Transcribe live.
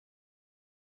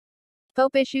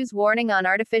Pope issues warning on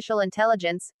artificial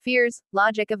intelligence, fears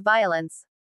logic of violence.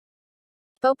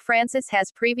 Pope Francis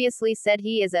has previously said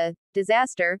he is a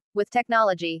disaster with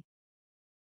technology.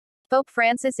 Pope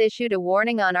Francis issued a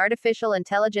warning on artificial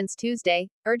intelligence Tuesday,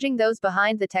 urging those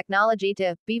behind the technology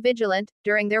to be vigilant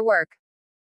during their work.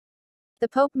 The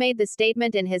Pope made the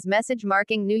statement in his message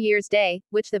marking New Year's Day,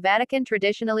 which the Vatican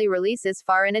traditionally releases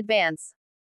far in advance.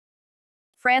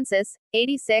 Francis,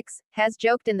 86, has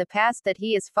joked in the past that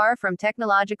he is far from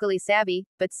technologically savvy,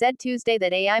 but said Tuesday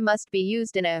that AI must be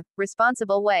used in a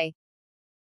responsible way.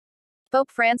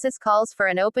 Pope Francis calls for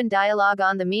an open dialogue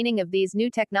on the meaning of these new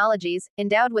technologies,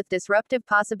 endowed with disruptive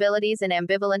possibilities and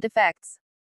ambivalent effects.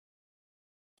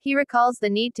 He recalls the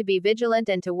need to be vigilant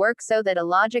and to work so that a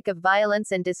logic of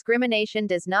violence and discrimination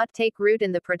does not take root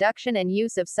in the production and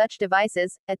use of such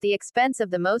devices, at the expense of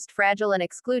the most fragile and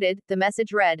excluded, the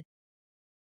message read.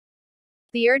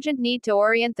 The urgent need to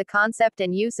orient the concept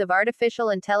and use of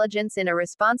artificial intelligence in a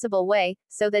responsible way,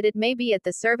 so that it may be at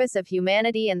the service of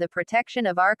humanity and the protection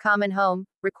of our common home,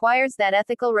 requires that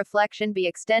ethical reflection be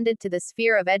extended to the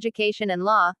sphere of education and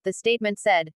law, the statement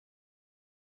said.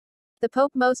 The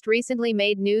Pope most recently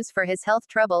made news for his health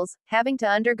troubles, having to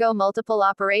undergo multiple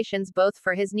operations both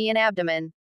for his knee and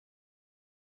abdomen.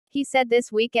 He said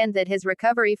this weekend that his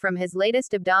recovery from his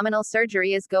latest abdominal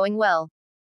surgery is going well.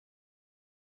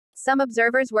 Some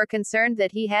observers were concerned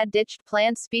that he had ditched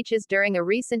planned speeches during a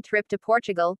recent trip to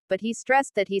Portugal, but he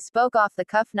stressed that he spoke off the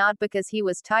cuff not because he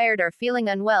was tired or feeling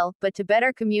unwell, but to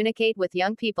better communicate with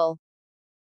young people.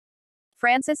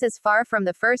 Francis is far from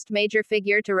the first major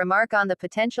figure to remark on the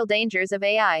potential dangers of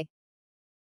AI.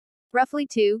 Roughly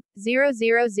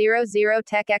 2,000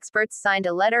 tech experts signed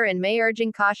a letter in May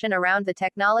urging caution around the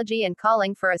technology and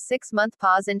calling for a 6-month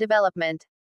pause in development.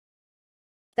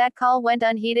 That call went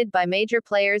unheeded by major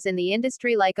players in the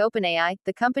industry like OpenAI,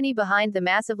 the company behind the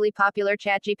massively popular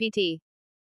ChatGPT.